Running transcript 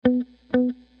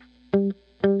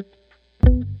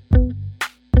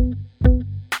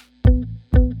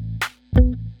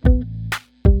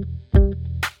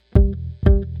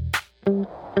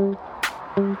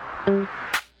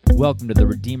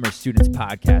Students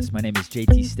Podcast. My name is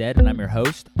JT Stead, and I'm your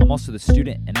host. I'm also the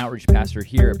student and outreach pastor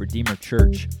here at Redeemer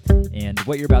Church. And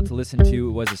what you're about to listen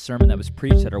to was a sermon that was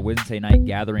preached at our Wednesday night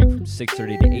gathering from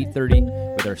 6:30 to 8:30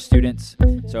 with our students.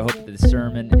 So I hope that this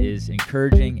sermon is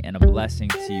encouraging and a blessing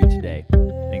to you today.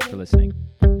 Thanks for listening.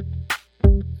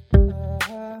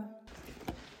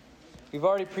 We've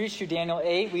already preached through Daniel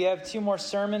 8. We have 2 more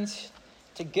sermons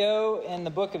to go in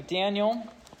the book of Daniel.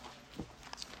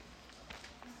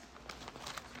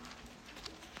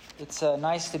 It's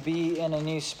nice to be in a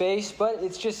new space, but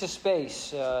it's just a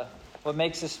space. What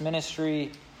makes this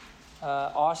ministry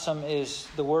awesome is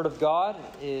the Word of God,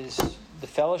 is the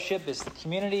fellowship, is the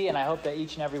community, and I hope that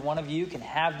each and every one of you can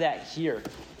have that here.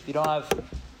 If you don't have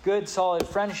good, solid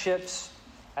friendships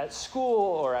at school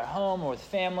or at home or with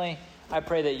family, I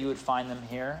pray that you would find them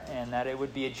here and that it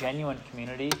would be a genuine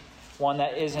community, one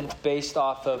that isn't based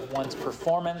off of one's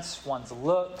performance, one's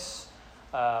looks,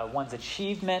 one's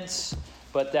achievements,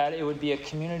 but that it would be a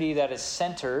community that is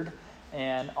centered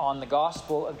and on the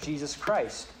gospel of Jesus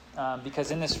Christ.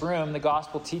 Because in this room, the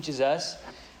gospel teaches us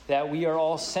that we are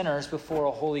all sinners before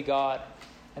a holy God.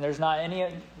 And there's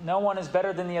no one is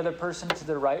better than the other person to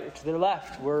their right or to their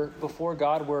left. We're before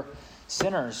God, we're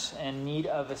sinners in need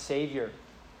of a Savior.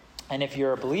 And if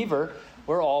you're a believer,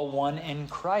 we're all one in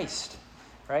Christ,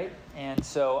 right? And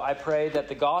so I pray that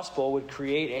the gospel would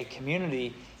create a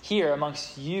community here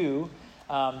amongst you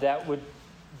that would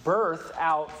birth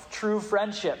out true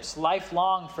friendships,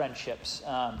 lifelong friendships,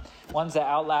 ones that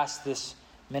outlast this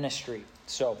ministry.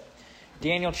 So,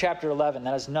 Daniel chapter 11,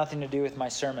 that has nothing to do with my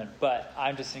sermon, but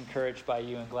I'm just encouraged by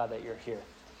you and glad that you're here.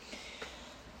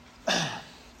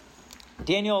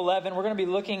 Daniel 11, we're going to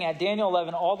be looking at Daniel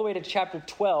 11 all the way to chapter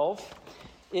 12.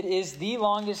 It is the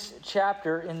longest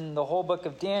chapter in the whole book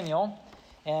of Daniel,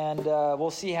 and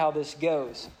we'll see how this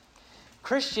goes.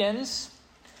 Christians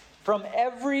from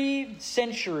every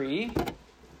century,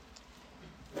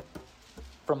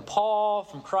 from Paul,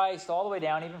 from Christ, all the way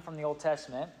down, even from the Old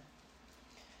Testament,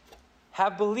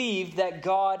 have believed that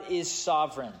God is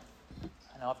sovereign.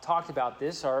 I know I've talked about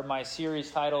this. My series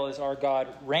title is Our God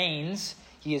Reigns.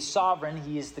 He is sovereign.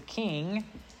 He is the king.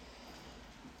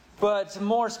 But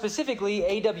more specifically,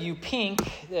 A.W.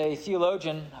 Pink, a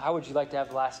theologian, how would you like to have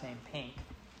the last name Pink?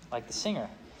 Like the singer.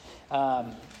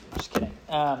 Just kidding.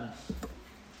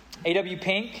 A.W.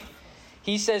 Pink,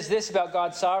 he says this about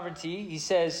God's sovereignty. He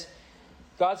says,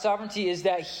 God's sovereignty is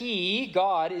that He,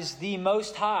 God, is the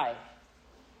Most High,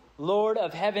 Lord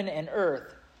of heaven and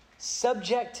earth,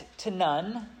 subject to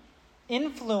none,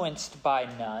 influenced by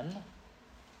none,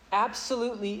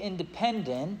 absolutely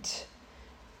independent.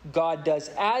 God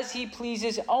does as He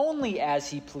pleases, only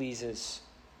as He pleases,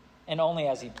 and only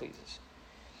as He pleases.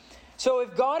 So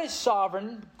if God is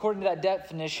sovereign, according to that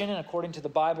definition, and according to the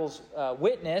Bible's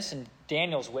witness, and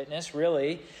Daniel's witness,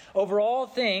 really, over all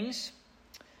things,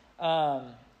 and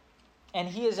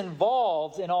He is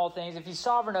involved in all things, if He's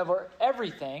sovereign over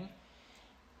everything,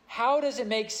 how does it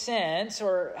make sense,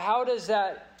 or how does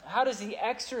the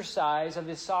exercise of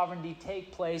His sovereignty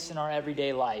take place in our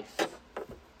everyday life?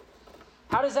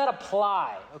 How does that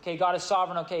apply? Okay, God is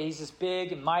sovereign. Okay, He's this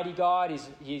big and mighty God.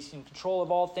 He's in control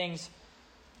of all things.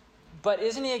 But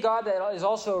isn't He a God that is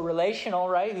also relational,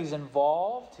 right? Who's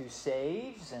involved, who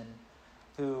saves, and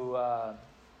who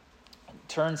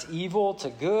turns evil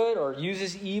to good, or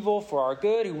uses evil for our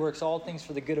good, who works all things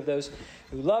for the good of those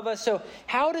who love us. So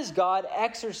how does God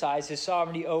exercise His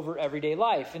sovereignty over everyday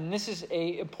life? And this is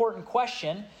an important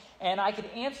question, and I could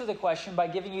answer the question by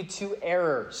giving you 2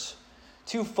 errors,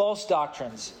 2 false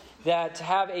doctrines that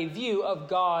have a view of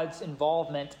God's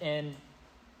involvement in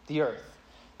the earth.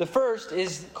 The first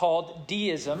is called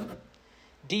deism.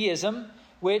 Deism,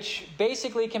 which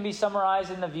basically can be summarized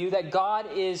in the view that God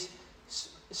is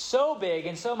so big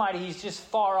and so mighty, He's just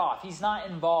far off. He's not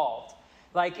involved.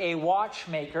 Like a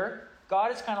watchmaker.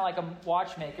 God is kind of like a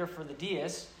watchmaker for the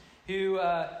deists who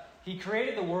He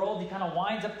created the world. He kind of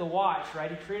winds up the watch, right?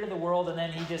 He created the world and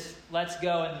then He just lets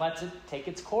go and lets it take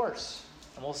its course.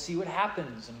 And we'll see what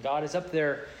happens. And God is up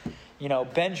there,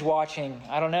 binge watching,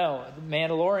 I don't know, The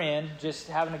Mandalorian, just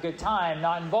having a good time,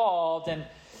 not involved, and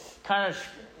kind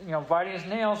of, biting his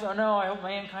nails. Oh no, I hope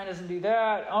mankind doesn't do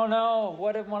that. Oh no,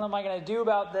 what am I going to do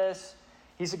about this?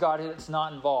 He's a God that's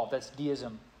not involved. That's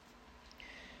deism.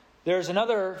 There's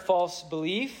another false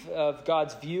belief of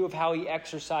God's view of how He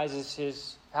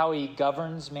exercises how He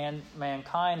governs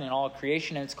mankind and all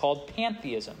creation, and it's called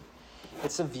pantheism.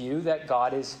 It's a view that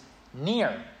God is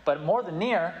near, but more than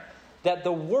near, that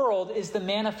the world is the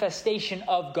manifestation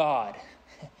of God.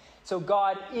 So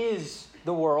God is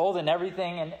the world and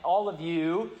everything, and all of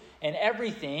you And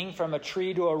everything from a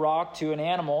tree to a rock to an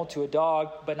animal to a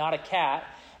dog, but not a cat,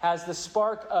 has the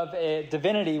spark of a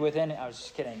divinity within it. I was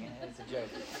just kidding. It's a joke.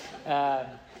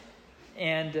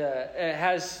 It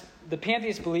has, the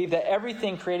pantheists believe that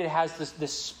everything created has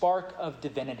this spark of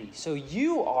divinity. So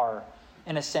you are,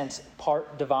 in a sense,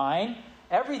 part divine.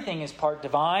 Everything is part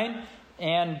divine.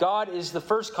 And God is the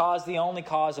first cause, the only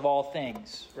cause of all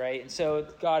things, right? And so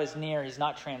God is near. He's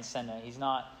not transcendent. He's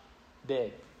not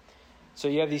big. So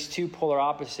you have these two polar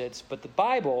opposites. But the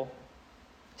Bible,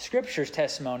 Scripture's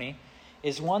testimony,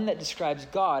 is one that describes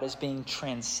God as being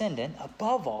transcendent,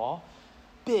 above all,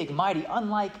 big, mighty,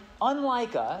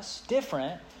 unlike us,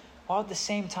 different, while at the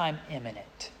same time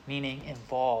immanent, meaning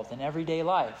involved in everyday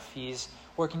life. He's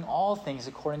working all things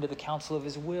according to the counsel of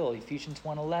his will, Ephesians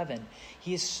 1:11.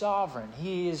 He is sovereign.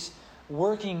 He is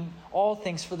working all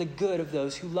things for the good of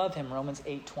those who love him, Romans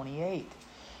 8:28.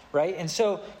 Right? And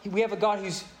so we have a God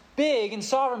who's big and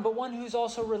sovereign, but one who's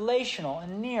also relational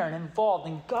and near and involved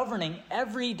in governing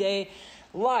everyday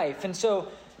life. And so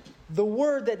the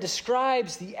word that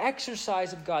describes the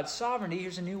exercise of God's sovereignty,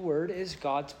 here's a new word, is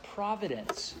God's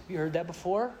providence. Have you heard that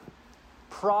before?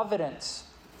 Providence.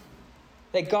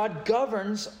 That God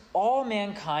governs all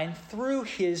mankind through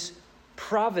his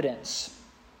providence.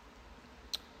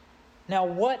 Now,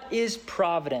 what is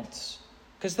providence?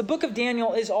 Because the book of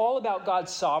Daniel is all about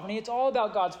God's sovereignty. It's all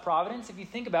about God's providence. If you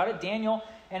think about it, Daniel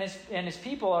and his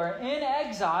people are in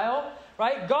exile,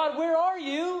 right? God, where are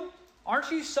you?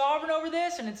 Aren't you sovereign over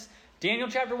this? And it's Daniel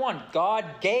chapter 1. God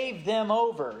gave them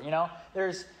over.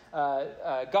 There's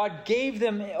God gave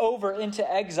them over into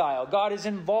exile. God is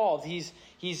involved. He's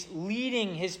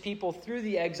leading his people through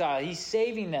the exile. He's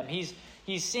saving them. He's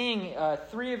seeing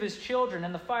 3 of his children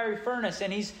in the fiery furnace,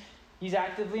 and he's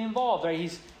actively involved.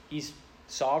 Right? He's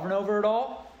sovereign over it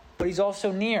all, but he's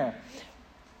also near.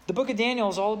 The book of Daniel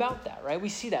is all about that, right? We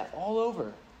see that all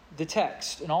over the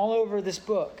text and all over this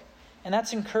book, and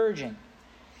that's encouraging.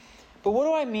 But what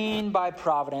do I mean by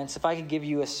providence if I could give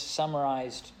you a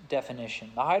summarized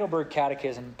definition? The Heidelberg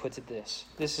Catechism puts it this.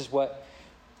 This is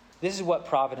what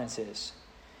providence is.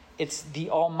 It's the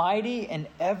almighty and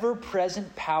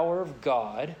ever-present power of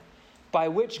God by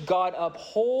which God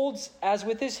upholds, as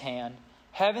with his hand,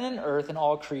 heaven and earth and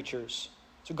all creatures.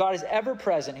 So God is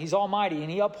ever-present. He's almighty,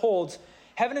 and he upholds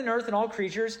heaven and earth and all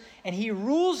creatures, and he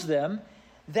rules them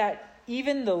that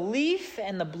even the leaf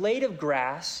and the blade of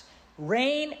grass,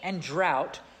 rain and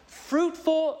drought,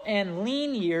 fruitful and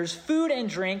lean years, food and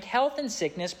drink, health and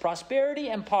sickness, prosperity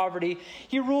and poverty.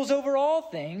 He rules over all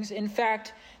things. In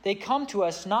fact, they come to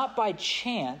us not by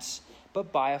chance,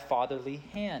 but by a fatherly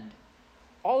hand.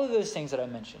 All of those things that I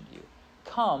mentioned to you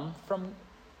come from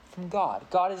God.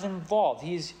 God is involved.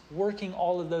 He is working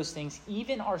all of those things,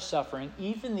 even our suffering,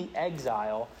 even the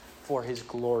exile, for his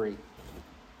glory.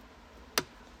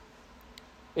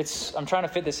 I'm trying to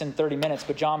fit this in 30 minutes,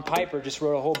 but John Piper just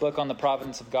wrote a whole book on the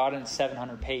providence of God, and it's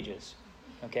 700 pages.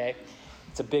 Okay?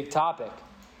 It's a big topic,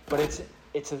 but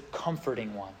it's a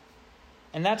comforting one.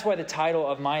 And that's why the title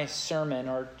of my sermon,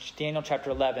 or Daniel chapter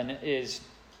 11, is,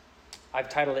 I've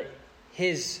titled it,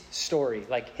 His Story,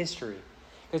 like history.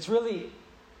 It's really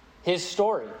his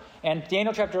story. And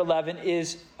Daniel chapter 11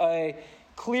 is a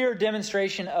clear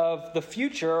demonstration of the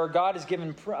future, or God has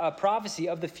given a prophecy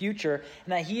of the future,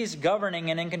 and that he is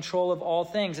governing and in control of all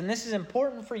things. And this is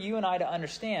important for you and I to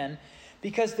understand,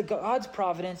 because God's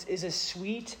providence is a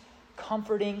sweet,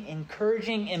 comforting,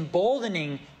 encouraging,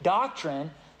 emboldening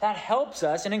doctrine that helps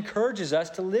us and encourages us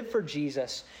to live for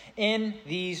Jesus in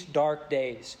these dark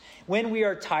days. When we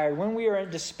are tired, when we are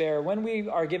in despair, when we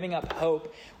are giving up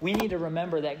hope, we need to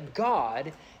remember that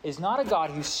God is not a God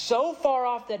who's so far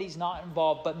off that he's not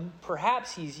involved, but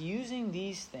perhaps he's using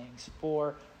these things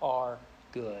for our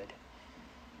good.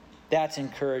 That's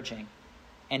encouraging.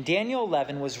 And Daniel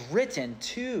 11 was written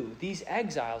to these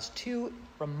exiles to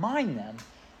remind them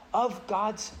of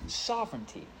God's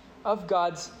sovereignty, of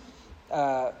God's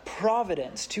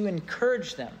providence, to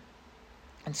encourage them.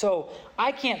 And so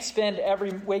I can't spend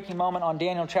every waking moment on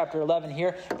Daniel chapter 11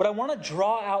 here, but I want to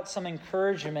draw out some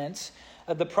encouragements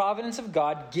the providence of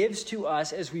God gives to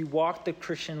us as we walk the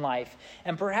Christian life.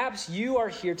 And perhaps you are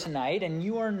here tonight and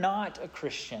you are not a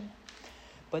Christian,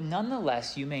 but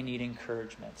nonetheless you may need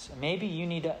encouragements. Maybe you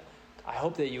need I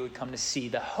hope that you would come to see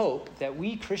the hope that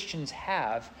we Christians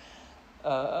have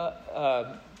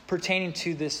pertaining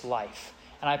to this life.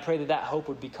 And I pray that that hope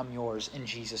would become yours in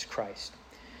Jesus Christ.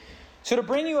 So to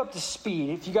bring you up to speed,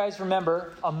 if you guys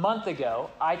remember, a month ago,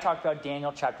 I talked about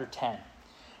Daniel chapter 10.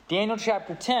 Daniel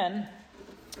chapter 10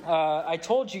 I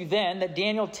told you then that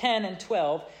Daniel 10 and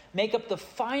 12 make up the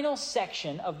final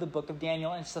section of the book of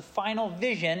Daniel, and it's the final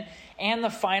vision and the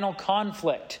final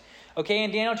conflict. Okay,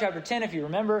 in Daniel chapter 10, if you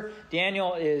remember,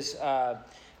 Daniel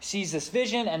sees this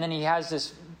vision, and then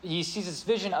he sees this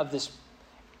vision of this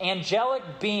angelic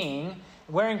being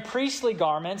wearing priestly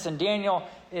garments, and Daniel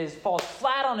falls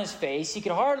flat on his face. He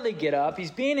could hardly get up.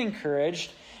 He's being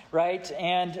encouraged, right?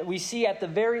 And we see at the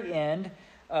very end,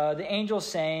 the angel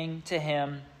saying to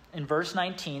him in verse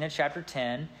 19 of chapter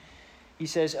 10, he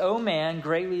says, "O man,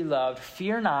 greatly loved,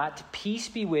 fear not, peace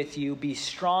be with you, be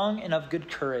strong and of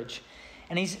good courage."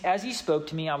 And as he spoke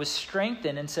to me, I was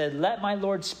strengthened and said, "Let my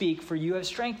Lord speak, for you have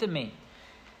strengthened me."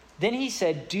 Then he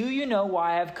said, "Do you know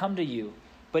why I have come to you?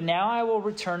 But now I will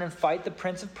return and fight the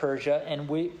prince of Persia, and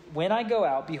when I go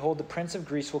out, behold, the prince of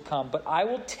Greece will come. But I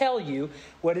will tell you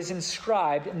what is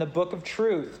inscribed in the book of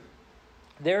truth.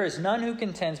 There is none who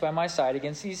contends by my side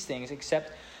against these things,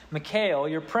 except Michael,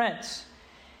 your prince.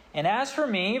 And as for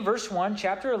me," verse 1,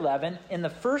 chapter 11, "in the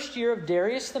first year of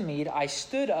Darius the Mede, I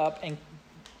stood up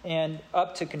and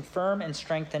up to confirm and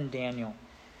strengthen Daniel.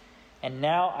 And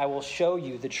now I will show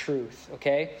you the truth."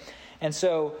 Okay? And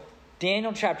so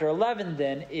Daniel chapter 11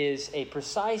 then is a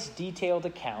precise, detailed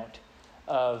account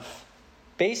of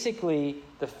basically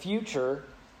the future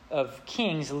of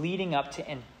kings leading up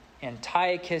to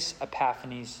Antiochus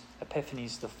Epiphanes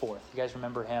IV. You guys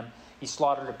remember him? He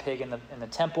slaughtered a pig in the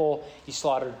temple. He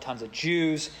slaughtered tons of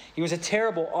Jews. He was a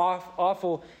terrible,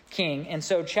 awful king. And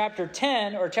so chapter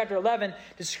 10 or chapter 11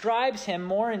 describes him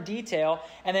more in detail,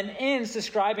 and then ends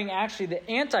describing actually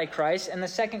the Antichrist and the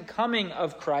second coming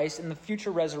of Christ and the future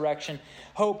resurrection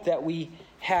hope that we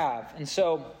have. And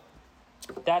so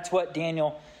that's what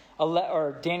Daniel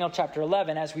chapter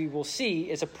 11, as we will see,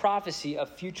 is a prophecy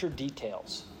of future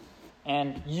details.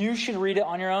 And you should read it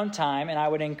on your own time, and I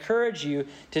would encourage you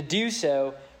to do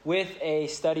so with a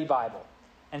study Bible.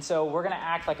 And so we're going to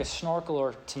act like a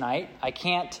snorkeler tonight. I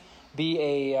can't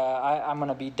be I'm going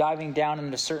to be diving down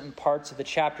into certain parts of the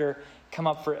chapter, come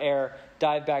up for air,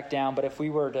 dive back down. But if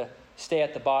we were to stay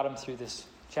at the bottom through this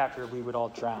chapter, we would all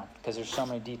drown because there's so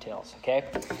many details, okay?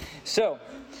 So,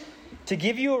 to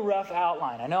give you a rough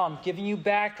outline, I know I'm giving you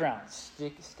backgrounds.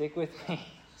 Stick with me.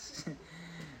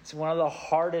 It's one of the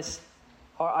hardest.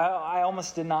 I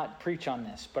almost did not preach on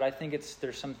this, but I think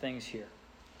there's some things here.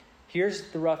 Here's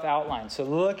the rough outline. So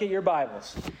look at your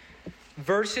Bibles.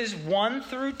 Verses 1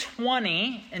 through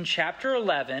 20 in chapter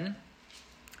 11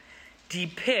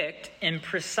 depict in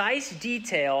precise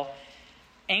detail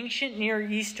ancient Near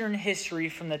Eastern history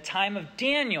from the time of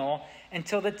Daniel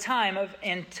until the time of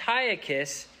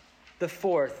Antiochus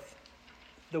IV,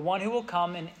 the one who will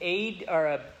come in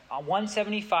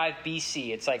 175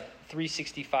 BC. It's like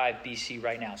 365 BC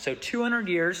right now. So 200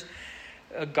 years,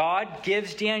 God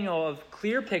gives Daniel a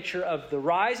clear picture of the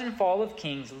rise and fall of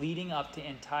kings leading up to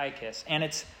Antiochus. And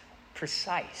it's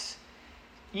precise.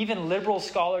 Even liberal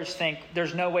scholars think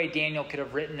there's no way Daniel could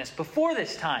have written this before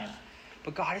this time.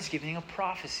 But God is giving a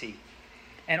prophecy.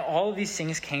 And all of these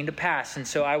things came to pass. And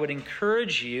so I would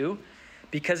encourage you,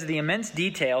 because of the immense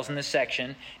details in this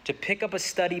section, to pick up a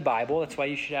study Bible. That's why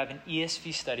you should have an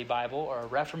ESV study Bible or a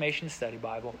Reformation study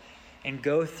Bible, and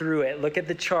go through it. Look at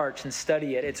the charts and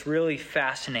study it. It's really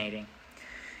fascinating.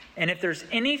 And if there's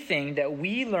anything that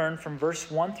we learn from verse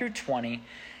 1 through 20,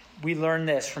 we learn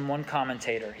this from one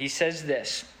commentator. He says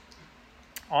this: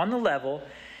 on the level,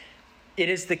 it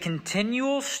is the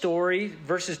continual story,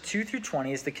 verses 2 through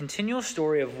 20, is the continual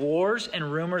story of wars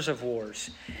and rumors of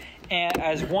wars. And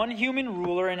as one human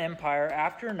ruler and empire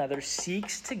after another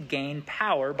seeks to gain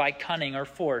power by cunning or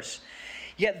force.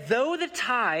 Yet though the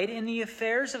tide in the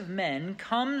affairs of men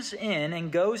comes in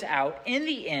and goes out, in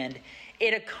the end,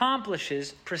 it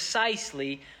accomplishes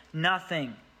precisely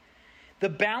nothing. The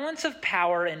balance of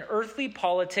power in earthly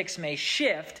politics may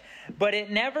shift, but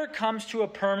it never comes to a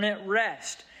permanent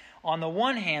rest. On the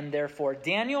one hand, therefore,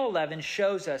 Daniel 11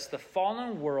 shows us the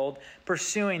fallen world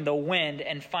pursuing the wind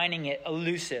and finding it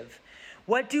elusive.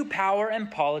 What do power and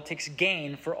politics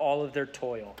gain for all of their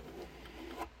toil?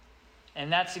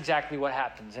 And that's exactly what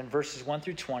happens. In verses 1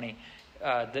 through 20,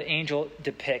 the angel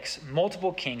depicts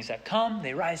multiple kings that come,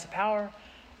 they rise to power,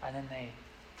 and then they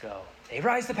go. They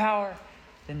rise to power,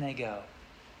 then they go.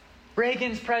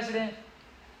 Reagan's president,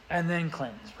 and then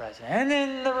Clinton's president, and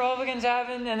then the Republicans have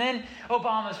it, and then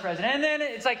Obama's president, and then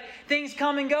it's like things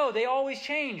come and go. They always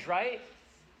change, right?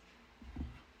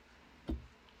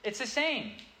 It's the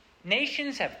same.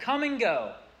 Nations have come and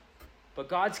go, but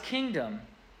God's kingdom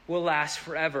will last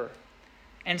forever.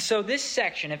 And so this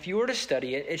section, if you were to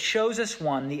study it, it shows us,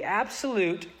 one, the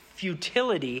absolute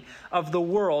futility of the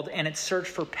world and its search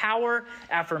for power,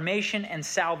 affirmation, and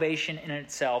salvation in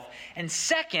itself. And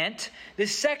second,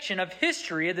 this section of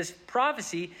history, of this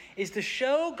prophecy, is to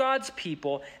show God's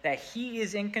people that he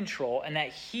is in control and that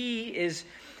he is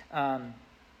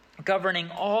governing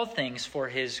all things for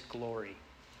his glory.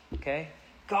 Okay?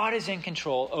 God is in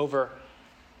control over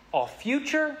all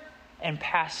future and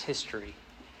past history.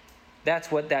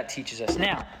 That's what that teaches us.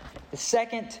 Now, the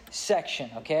second section,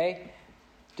 okay,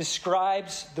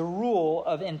 describes the rule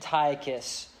of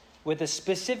Antiochus with a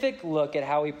specific look at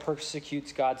how he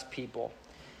persecutes God's people.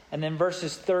 And then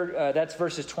that's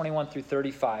verses 21 through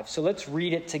 35. So let's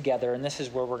read it together, and this is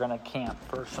where we're going to camp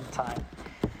for some time.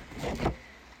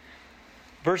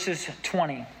 Verses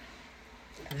 20.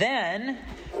 Then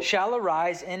shall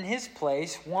arise in his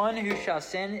place one who shall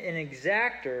send an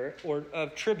exactor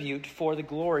of tribute for the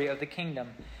glory of the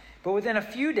kingdom. But within a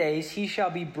few days he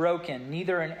shall be broken,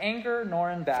 neither in anger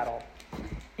nor in battle.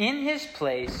 In his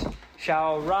place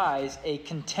shall arise a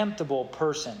contemptible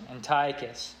person,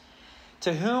 Antiochus,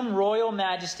 to whom royal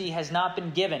majesty has not been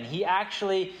given. He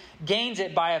actually gains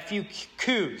it by a few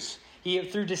coups.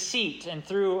 Through deceit and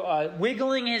through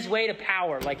wiggling his way to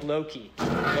power, like Loki.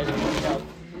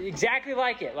 Exactly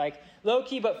like it, like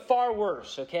Loki, but far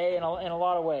worse. Okay, in a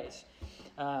lot of ways,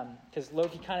 because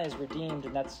Loki kind of is redeemed,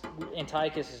 and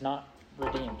Antiochus is not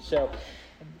redeemed. So,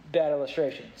 bad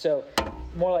illustration. So,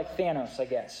 more like Thanos, I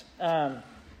guess.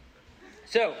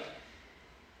 It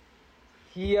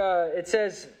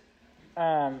says,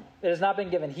 it has not been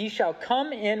given. He shall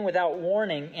come in without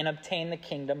warning and obtain the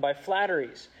kingdom by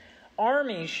flatteries.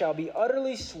 Armies shall be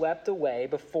utterly swept away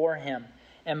before him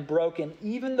and broken,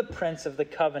 even the prince of the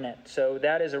covenant. So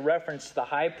that is a reference to the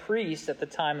high priest at the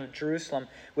time of Jerusalem,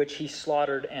 which he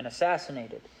slaughtered and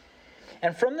assassinated.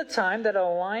 And from the time that an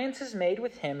alliance is made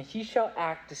with him, he shall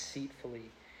act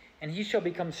deceitfully, and he shall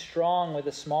become strong with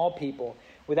a small people.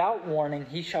 Without warning,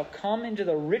 he shall come into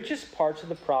the richest parts of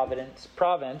the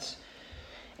province,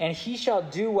 and he shall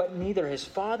do what neither his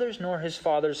fathers nor his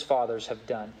fathers' fathers have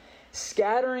done,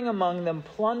 scattering among them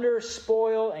plunder,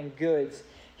 spoil, and goods.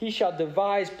 He shall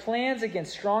devise plans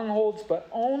against strongholds, but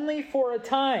only for a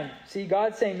time. See,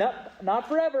 God's saying, not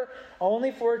forever,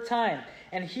 only for a time.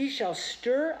 And he shall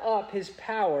stir up his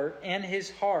power and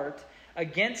his heart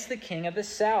against the king of the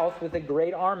south with a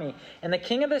great army. And the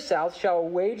king of the south shall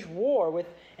wage war with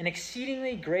an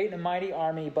exceedingly great and mighty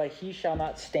army, but he shall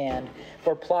not stand,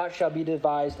 for plot shall be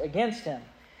devised against him.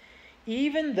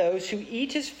 Even those who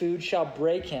eat his food shall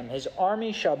break him. His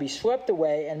army shall be swept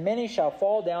away, and many shall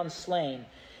fall down slain.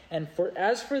 And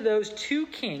as for those two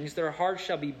kings, their hearts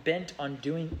shall be bent on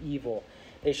doing evil.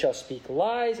 They shall speak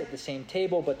lies at the same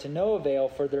table, but to no avail,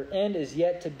 for their end is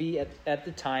yet to be at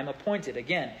the time appointed.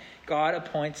 Again, God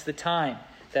appoints the time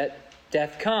that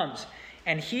death comes.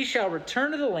 And he shall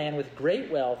return to the land with great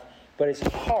wealth, but his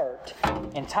heart,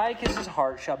 Antiochus'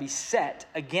 heart, shall be set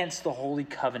against the holy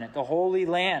covenant, the holy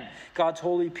land, God's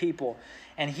holy people.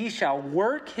 And he shall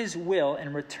work his will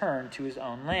and return to his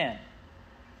own land.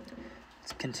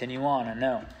 Let's continue on. I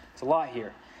know it's a lot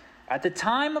here. At the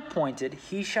time appointed,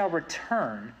 he shall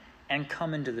return and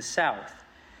come into the south.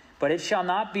 But it shall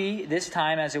not be this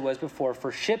time as it was before,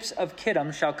 for ships of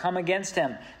Kittim shall come against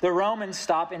him. The Romans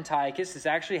stop Antiochus. This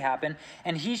actually happened.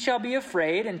 And he shall be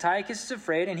afraid. Antiochus is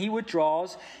afraid, and he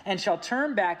withdraws and shall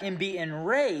turn back and be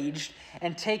enraged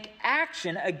and take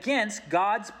action against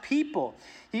God's people.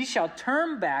 He shall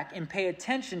turn back and pay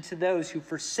attention to those who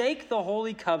forsake the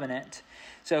holy covenant.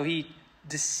 So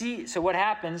what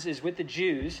happens is with the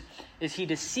Jews is he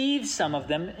deceives some of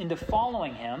them into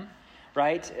following him,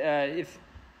 right?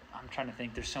 I'm trying to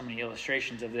think, there's so many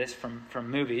illustrations of this from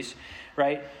movies,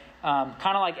 right? Kind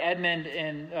of like Edmund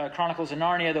in Chronicles of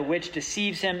Narnia, the witch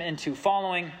deceives him into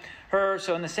following her.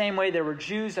 So in the same way, there were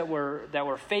Jews that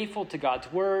were faithful to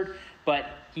God's word, but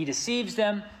he deceives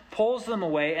them, pulls them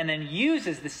away, and then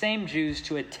uses the same Jews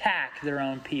to attack their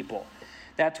own people.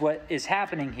 That's what is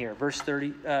happening here. Verse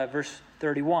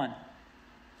 31.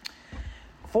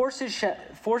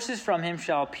 Forces from him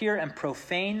shall appear and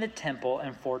profane the temple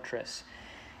and fortress,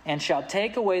 and shall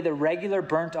take away the regular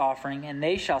burnt offering, and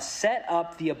they shall set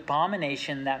up the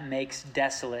abomination that makes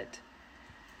desolate.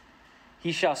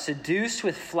 He shall seduce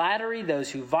with flattery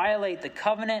those who violate the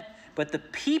covenant, but the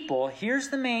people, here's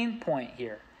the main point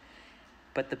here,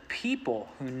 but the people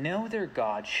who know their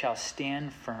God shall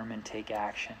stand firm and take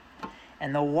action.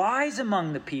 And the wise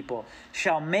among the people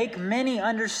shall make many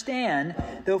understand,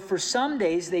 though for some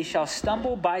days they shall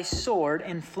stumble by sword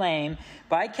and flame,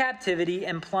 by captivity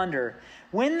and plunder.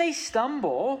 When they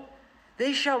stumble,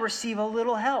 they shall receive a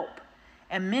little help.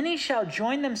 And many shall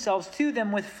join themselves to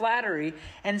them with flattery,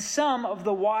 and some of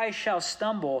the wise shall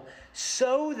stumble,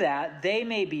 so that they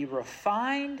may be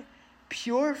refined,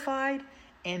 purified,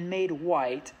 and made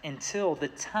white until the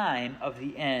time of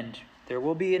the end. There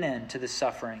will be an end to the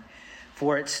suffering,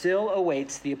 for it still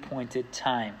awaits the appointed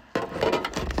time.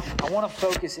 I want to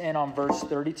focus in on verse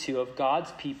 32 of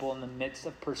God's people in the midst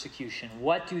of persecution.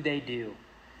 What do they do?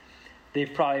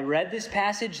 They've probably read this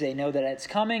passage. They know that it's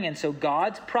coming. And so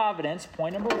God's providence,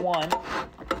 point number one,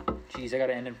 I got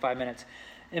to end in 5 minutes,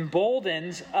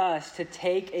 emboldens us to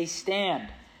take a stand.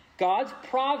 God's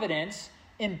providence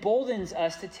emboldens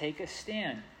us to take a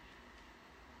stand.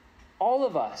 All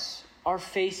of us are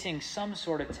facing some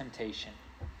sort of temptation.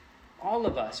 All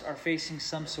of us are facing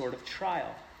some sort of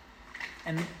trial.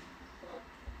 And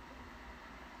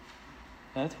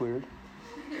that's weird.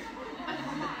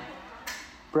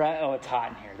 Brad, it's hot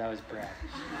in here. That was Brad.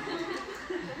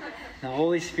 The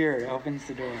Holy Spirit opens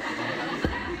the door.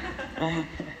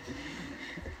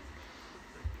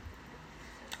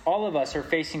 All of us are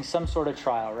facing some sort of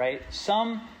trial, right?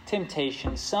 Some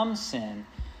temptation, some sin,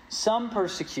 some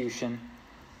persecution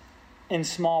in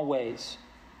small ways.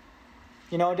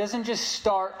 You know, it doesn't just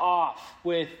start off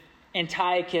with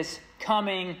Antiochus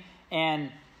coming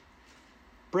and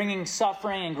bringing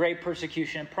suffering and great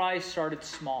persecution. It probably started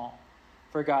small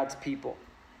for God's people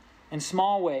in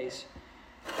small ways.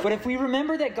 But if we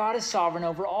remember that God is sovereign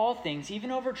over all things,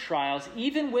 even over trials,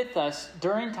 even with us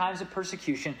during times of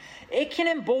persecution, it can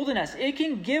embolden us. It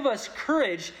can give us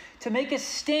courage to make a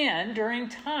stand during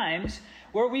times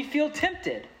where we feel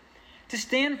tempted. To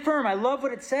stand firm. I love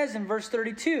what it says in verse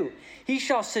 32. He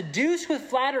shall seduce with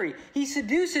flattery. He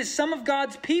seduces some of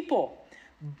God's people.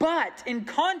 But in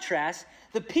contrast,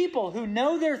 the people who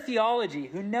know their theology,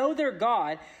 who know their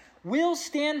God, will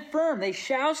stand firm. They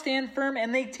shall stand firm,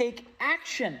 and they take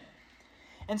action.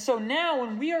 And so now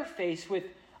when we are faced with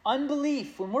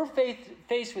unbelief, when we're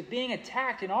faced with being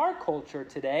attacked in our culture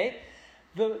today,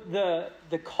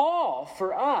 the call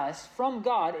for us from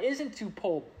God isn't to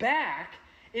pull back,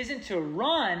 isn't to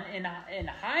run in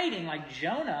hiding like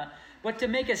Jonah, but to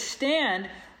make a stand.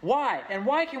 Why? And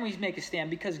why can we make a stand?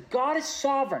 Because God is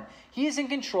sovereign. He is in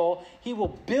control. He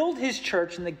will build his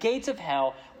church, and the gates of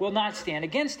hell will not stand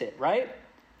against it, right?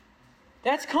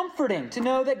 That's comforting to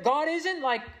know that God isn't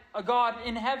like a God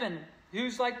in heaven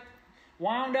who's like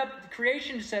wound up the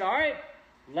creation and said, all right,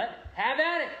 have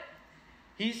at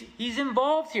it. He's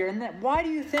involved here. And why do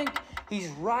you think he's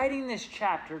writing this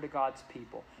chapter to God's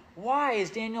people? Why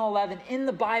is Daniel 11 in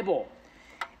the Bible?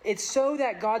 It's so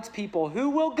that God's people who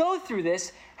will go through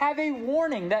this have a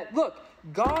warning that, look,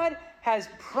 God has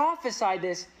prophesied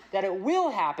this, that it will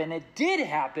happen, it did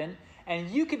happen, and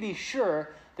you can be sure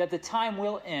that the time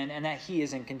will end and that he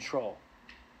is in control.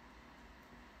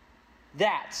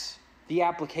 That's the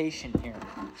application here.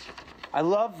 I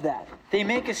love that. They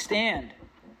make a stand.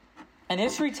 And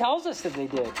history tells us that they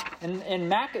did. In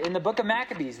the book of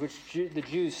Maccabees, which the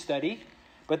Jews study,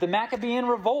 but the Maccabean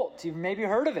revolt, you've maybe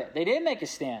heard of it. They did make a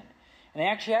stand. And they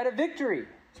actually had a victory.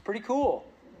 It's pretty cool.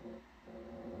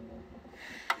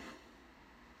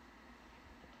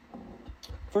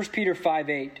 1 Peter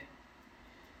 5:8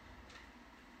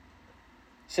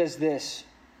 says this.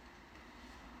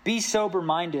 Be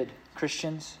sober-minded,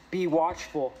 Christians. Be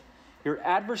watchful. Your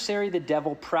adversary, the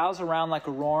devil, prowls around like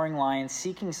a roaring lion,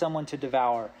 seeking someone to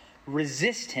devour.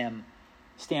 Resist him.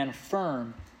 Stand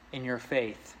firm in your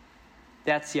faith.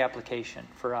 That's the application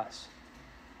for us.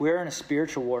 We're in a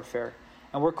spiritual warfare,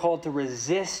 and we're called to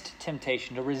resist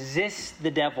temptation, to resist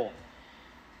the devil,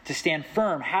 to stand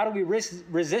firm. How do we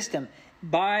resist him?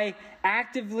 By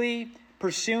actively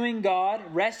pursuing God,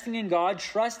 resting in God,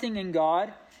 trusting in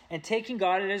God, and taking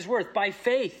God at his word. By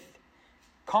faith,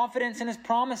 confidence in his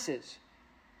promises.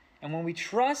 And when we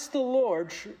trust the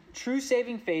Lord, true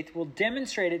saving faith will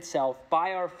demonstrate itself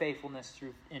by our faithfulness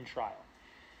in trial.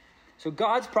 So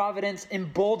God's providence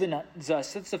emboldens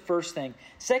us. That's the first thing.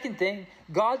 Second thing,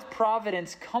 God's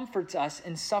providence comforts us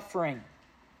in suffering.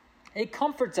 It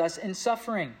comforts us in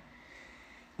suffering.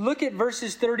 Look at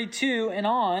verses 32 and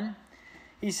on.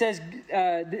 He says,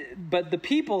 but the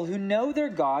people who know their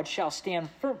God shall stand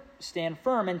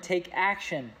firm and take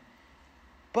action.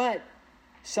 But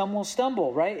some will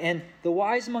stumble, right? And the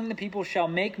wise among the people shall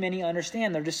make many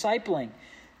understand. They're discipling.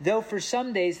 Though for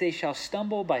some days they shall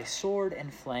stumble by sword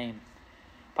and flame,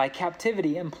 by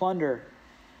captivity and plunder.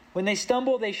 When they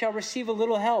stumble, they shall receive a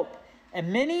little help.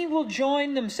 And many will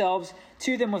join themselves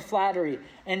to them with flattery.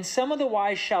 And some of the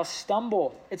wise shall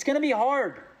stumble. It's going to be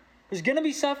hard. There's going to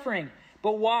be suffering.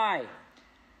 But why?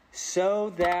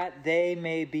 So that they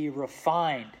may be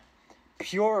refined,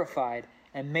 purified,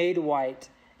 and made white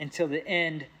until the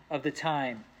end of the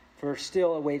time, for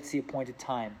still awaits the appointed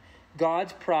time.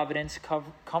 God's providence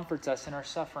comforts us in our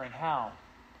suffering. How?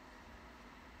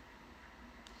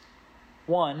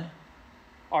 1,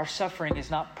 our suffering is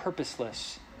not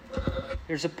purposeless.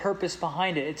 There's a purpose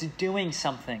behind it. It's doing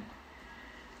something.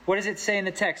 What does it say in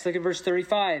the text? Look at verse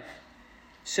 35.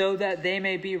 So that they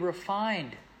may be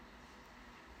refined.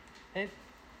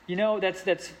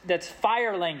 That's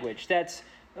fire language. That's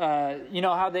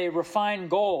how they refine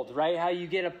gold, right? How you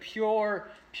get a pure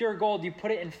gold, you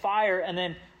put it in fire, and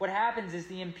then what happens is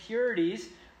the impurities,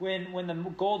 when the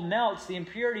gold melts, the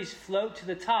impurities float to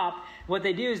the top. What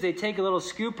they do is they take a little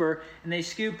scooper and they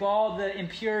scoop all the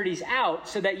impurities out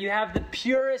so that you have the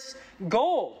purest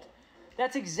gold.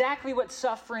 That's exactly what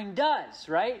suffering does,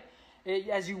 right?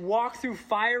 As you walk through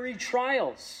fiery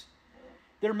trials,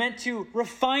 they're meant to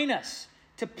refine us,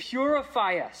 to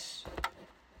purify us.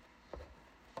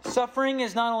 Suffering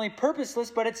is not only purposeless,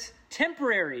 but it's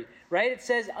temporary, right? It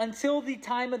says until the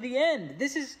time of the end.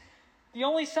 This is the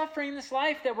only suffering in this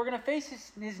life that we're going to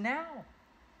face is now.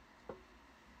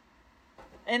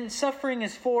 And suffering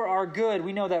is for our good.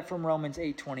 We know that from Romans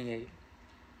 8:28.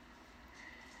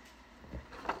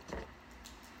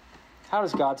 How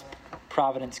does God's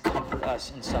providence comfort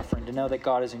us in suffering, to know that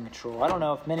God is in control? I don't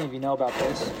know if many of you know about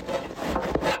this,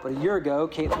 but a year ago,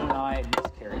 Caitlin and I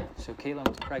miscarried. So Caitlin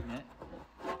was pregnant,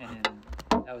 and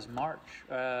that was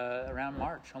around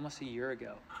March, almost a year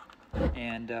ago.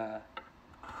 And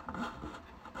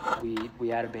we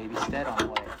had a baby Stead on the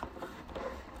way.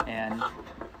 And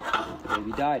the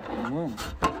baby died in the womb.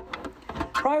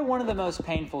 Probably one of the most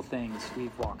painful things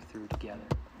we've walked through together.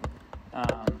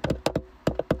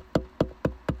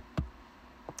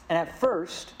 And at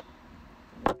first,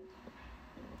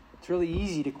 it's really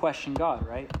easy to question God,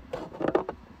 right?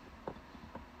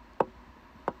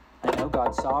 I know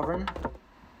God's sovereign.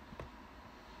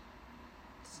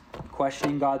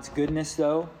 Questioning God's goodness,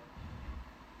 though.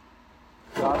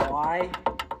 God, why?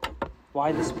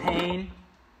 Why this pain?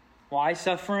 Why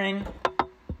suffering?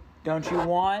 Don't you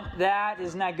want that?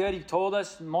 Isn't that good? You told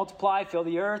us, multiply, fill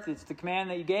the earth. It's the command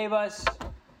that you gave us.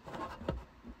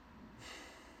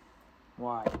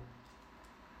 Why?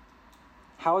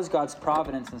 How is God's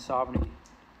providence and sovereignty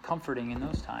comforting in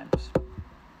those times?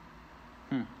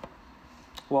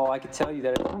 Well, I could tell you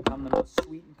that it's become the most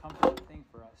sweet and comforting thing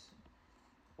for us.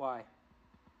 Why?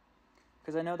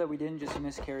 Because I know that we didn't just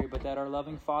miscarry, but that our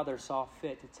loving Father saw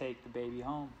fit to take the baby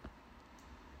home.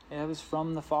 It was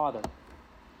from the Father.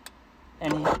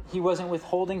 And he wasn't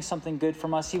withholding something good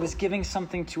from us. He was giving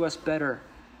something to us better,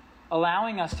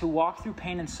 allowing us to walk through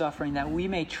pain and suffering that we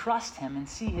may trust Him and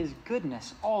see His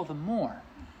goodness all the more.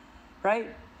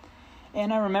 Right?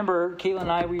 And I remember Caitlin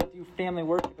and I, we do family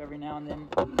worship every now and then.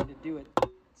 We need to do it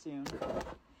soon.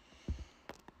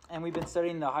 And we've been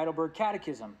studying the Heidelberg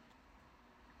Catechism.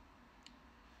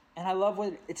 And I love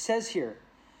what it says here.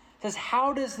 It says,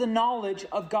 how does the knowledge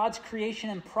of God's creation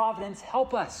and providence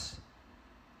help us?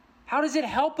 How does it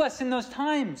help us in those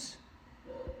times?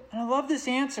 And I love this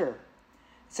answer.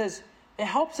 It says, it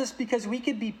helps us because we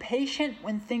could be patient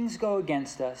when things go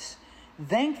against us,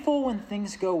 thankful when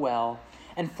things go well,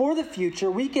 and for the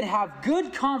future we could have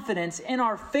good confidence in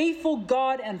our faithful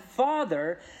God and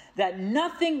Father that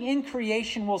nothing in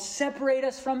creation will separate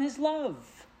us from His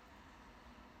love.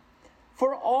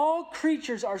 For all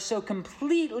creatures are so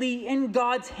completely in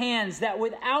God's hands that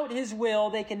without His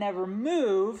will they can never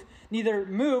neither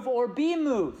move or be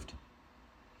moved.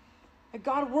 That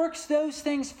God works those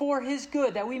things for His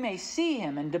good, that we may see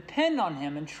Him and depend on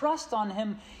Him and trust on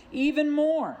Him even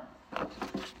more.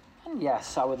 And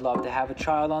yes, I would love to have a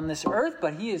child on this earth,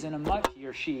 but he is in a much, he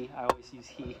or she, I always use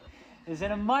he, is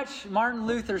in a much, Martin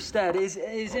Luther Stead, is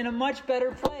in a much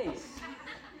better place.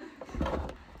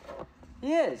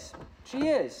 He is. She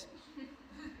is.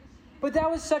 But that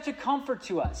was such a comfort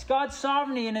to us. God's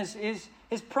sovereignty and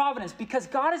His providence, because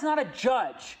God is not a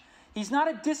judge. He's not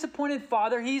a disappointed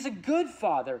Father. He's a good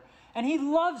Father. And He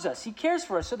loves us. He cares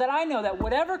for us, so that I know that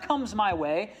whatever comes my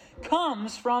way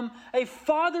comes from a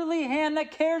fatherly hand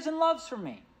that cares and loves for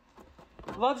me.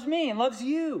 Loves me and loves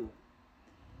you.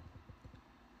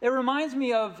 It reminds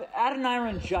me of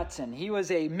Adoniram Judson. He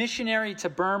was a missionary to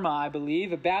Burma, I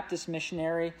believe, a Baptist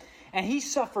missionary. And he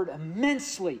suffered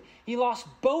immensely. He lost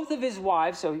both of his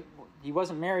wives, so he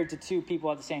wasn't married to two people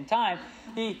at the same time.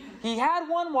 He had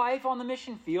one wife on the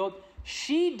mission field.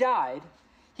 She died.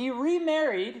 He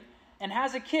remarried and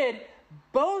has a kid.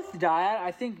 Both die.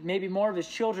 I think maybe more of his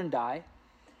children die.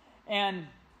 And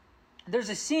there's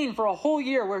a scene for a whole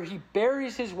year where he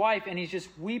buries his wife and he's just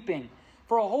weeping.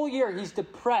 For a whole year, he's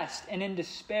depressed and in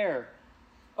despair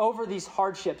over these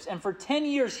hardships. And for 10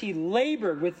 years, he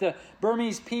labored with the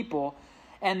Burmese people,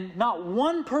 and not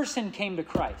one person came to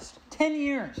Christ. 10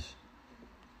 years.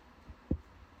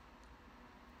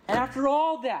 And after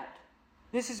all that,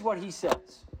 this is what he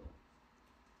says.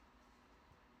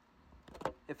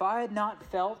 If I had not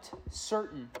felt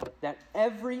certain that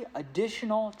every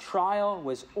additional trial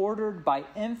was ordered by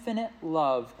infinite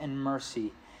love and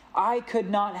mercy, I could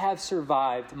not have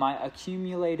survived my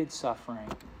accumulated suffering.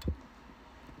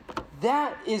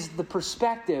 That is the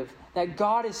perspective that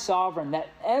God is sovereign, that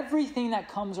everything that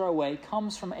comes our way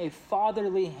comes from a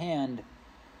fatherly hand.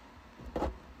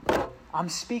 I'm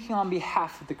speaking on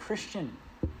behalf of the Christian.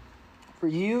 For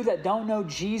you that don't know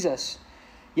Jesus,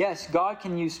 yes, God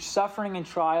can use suffering and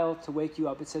trial to wake you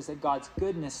up. It says that God's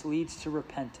goodness leads to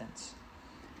repentance.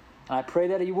 And I pray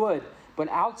that he would. But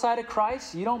outside of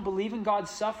Christ, you don't believe in God's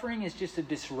suffering, is just a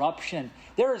disruption.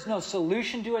 There is no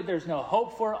solution to it. There's no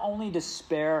hope for it, only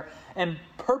despair and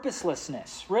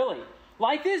purposelessness, really.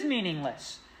 Life is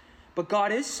meaningless. But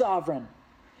God is sovereign.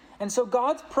 And so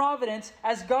God's providence,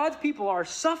 as God's people are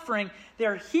suffering,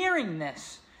 they're hearing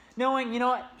this, knowing,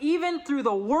 even through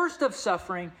the worst of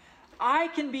suffering, I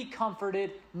can be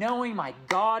comforted knowing my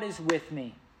God is with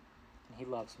me and he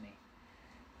loves me.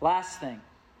 Last thing.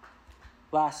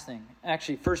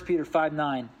 Actually, 1 Peter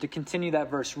 5:9, to continue that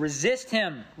verse. Resist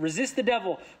him. Resist the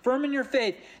devil. Firm in your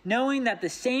faith, knowing that the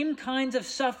same kinds of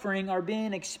suffering are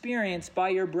being experienced by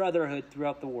your brotherhood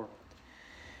throughout the world.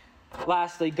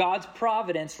 Lastly, God's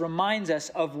providence reminds us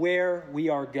of where we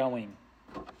are going.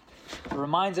 It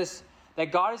reminds us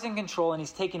that God is in control and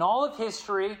he's taking all of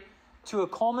history to a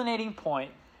culminating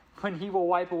point when he will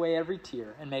wipe away every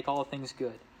tear and make all things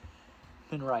good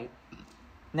and right.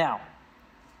 Now,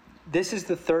 this is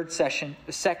the third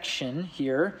section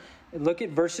here. Look at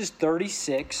verses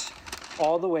 36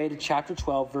 all the way to chapter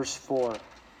 12, verse 4.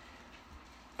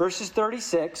 Verses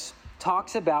 36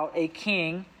 talks about a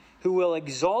king who will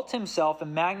exalt himself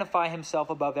and magnify himself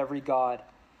above every god.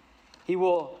 He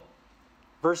will,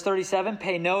 verse 37,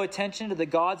 pay no attention to the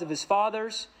gods of his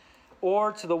fathers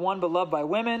or to the one beloved by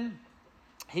women.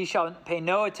 He shall pay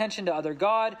no attention to other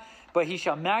god, but he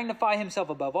shall magnify himself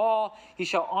above all. He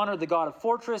shall honor the God of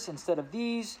fortress instead of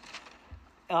these.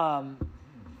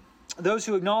 Those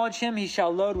who acknowledge him, he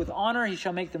shall load with honor. He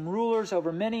shall make them rulers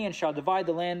over many and shall divide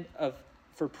the land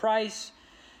for price.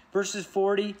 Verses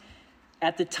 40,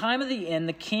 at the time of the end,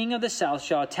 the king of the south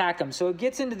shall attack him. So it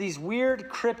gets into these weird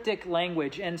cryptic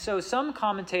language. And so some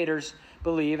commentators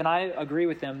believe, and I agree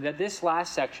with them, that this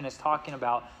last section is talking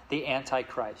about the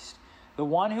Antichrist. The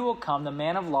one who will come, the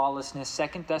man of lawlessness,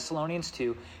 2 Thessalonians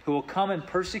 2, who will come and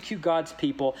persecute God's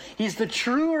people. He's the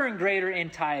truer and greater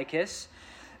Antiochus.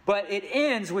 But it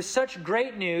ends with such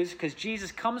great news because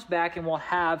Jesus comes back and will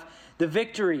have the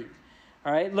victory.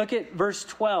 All right, look at verse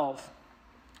 12.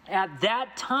 At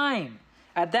that time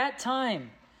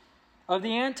of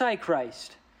the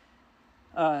Antichrist,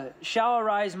 shall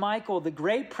arise Michael, the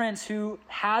great prince who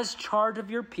has charge of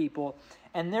your people,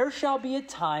 and there shall be a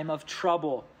time of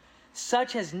trouble,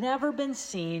 such has never been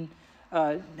seen,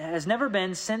 has never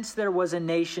been since there was a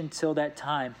nation till that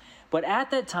time. But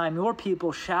at that time your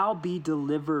people shall be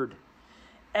delivered.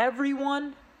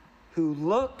 Everyone whose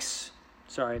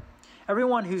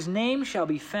name shall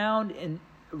be found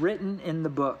written in the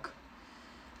book.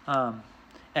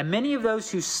 And many of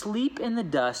those who sleep in the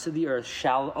dust of the earth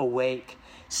shall awake,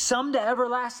 some to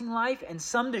everlasting life, and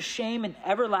some to shame and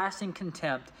everlasting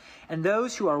contempt. And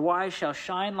those who are wise shall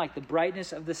shine like the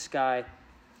brightness of the sky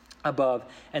above,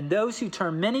 and those who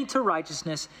turn many to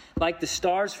righteousness like the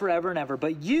stars forever and ever.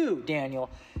 But you, Daniel,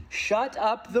 shut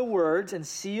up the words and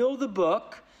seal the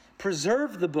book,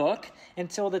 preserve the book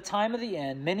until the time of the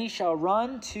end. Many shall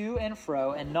run to and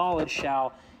fro, and knowledge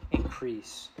shall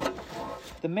increase.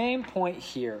 The main point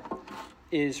here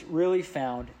is really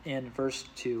found in verse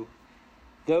 2.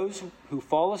 Those who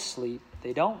fall asleep,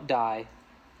 they don't die,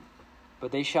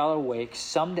 but they shall awake,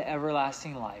 some to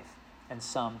everlasting life, and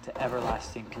some to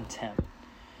everlasting contempt.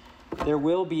 There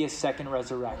will be a second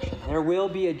resurrection. There will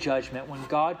be a judgment when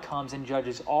God comes and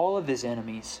judges all of his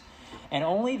enemies. And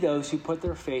only those who put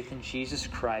their faith in Jesus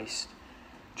Christ,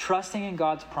 trusting in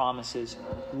God's promises,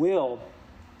 will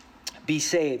be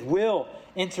saved, will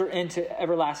enter into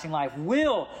everlasting life,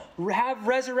 will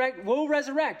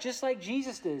resurrect just like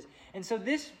Jesus did. And so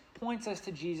this points us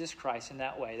to Jesus Christ in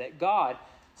that way, that God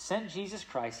sent Jesus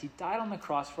Christ. He died on the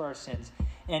cross for our sins,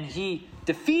 and he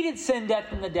defeated sin, death,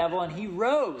 and the devil, and he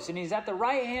rose, and he's at the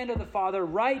right hand of the Father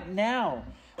right now,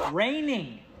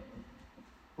 reigning.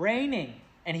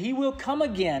 And he will come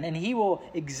again, and he will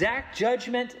exact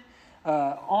judgment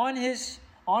on his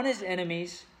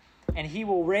enemies, And he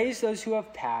will raise those who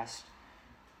have passed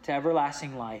to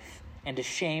everlasting life and to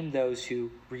shame those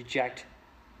who reject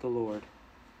the Lord.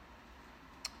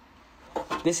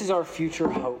 This is our future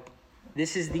hope.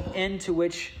 This is the end to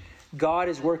which God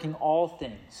is working all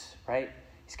things, right?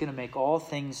 He's going to make all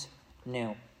things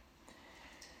new.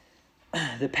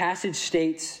 The passage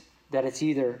states that it's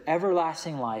either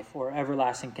everlasting life or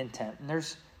everlasting contempt. And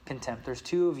there's contempt. There's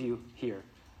two of you here.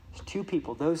 There's two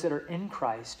people, those that are in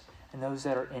Christ and those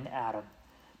that are in Adam.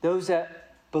 Those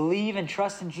that believe and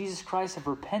trust in Jesus Christ have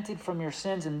repented from your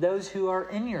sins, and those who are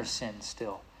in your sins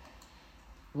still.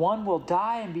 One will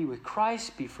die and be with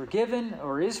Christ, be forgiven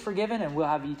or is forgiven, and will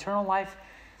have eternal life.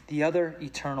 The other,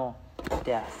 eternal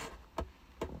death.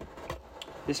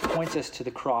 This points us to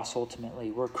the cross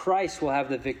ultimately, where Christ will have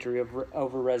the victory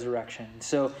over resurrection.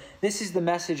 So this is the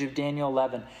message of Daniel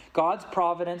 11. God's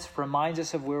providence reminds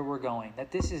us of where we're going,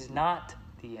 that this is not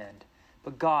the end,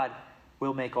 but God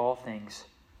will make all things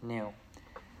new.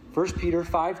 1 Peter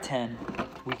 5:10,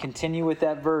 we continue with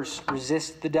that verse,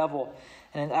 resist the devil.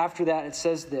 And after that it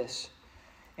says this,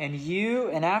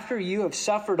 and after you have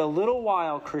suffered a little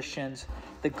while, Christians,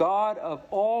 the God of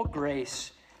all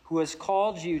grace, who has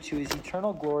called you to his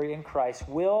eternal glory in Christ,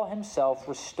 will himself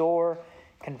restore,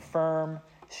 confirm,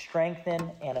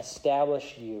 strengthen, and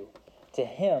establish you. To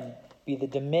him be the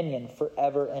dominion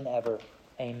forever and ever.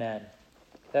 Amen.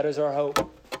 That is our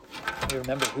hope. We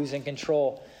remember who's in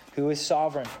control, who is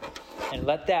sovereign. And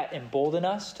let that embolden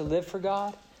us to live for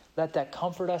God. Let that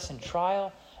comfort us in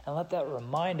trial. And let that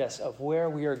remind us of where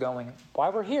we are going, why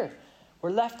we're here.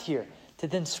 We're left here to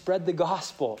then spread the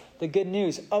gospel, the good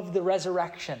news of the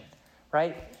resurrection,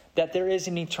 right? That there is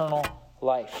an eternal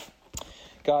life.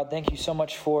 God, thank you so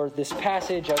much for this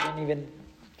passage. I didn't even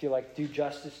feel like do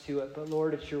justice to it, but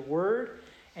Lord, it's your word.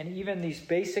 And even these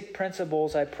basic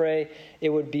principles, I pray it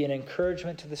would be an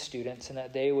encouragement to the students and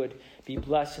that they would be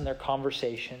blessed in their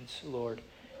conversations, Lord.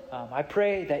 I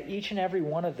pray that each and every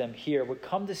one of them here would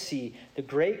come to see the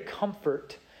great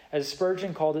comfort, as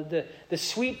Spurgeon called it, the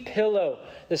sweet pillow,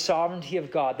 the sovereignty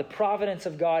of God, the providence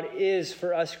of God is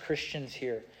for us Christians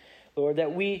here. Lord,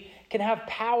 that we can have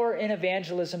power in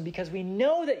evangelism because we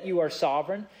know that you are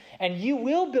sovereign and you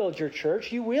will build your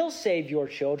church. You will save your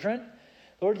children.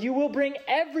 Lord, you will bring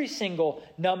every single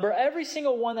number, every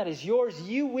single one that is yours,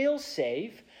 you will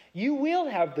save. You will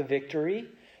have the victory.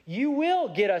 You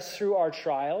will get us through our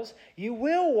trials. You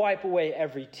will wipe away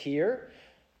every tear.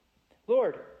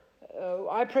 Lord,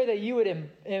 I pray that you would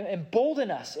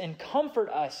embolden us and comfort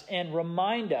us and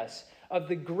remind us of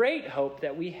the great hope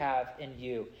that we have in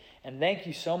you. And thank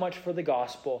you so much for the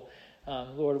gospel,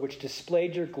 Lord, which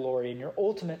displayed your glory and your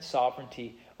ultimate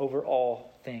sovereignty over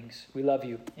all things. We love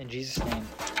you. In Jesus' name,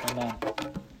 amen.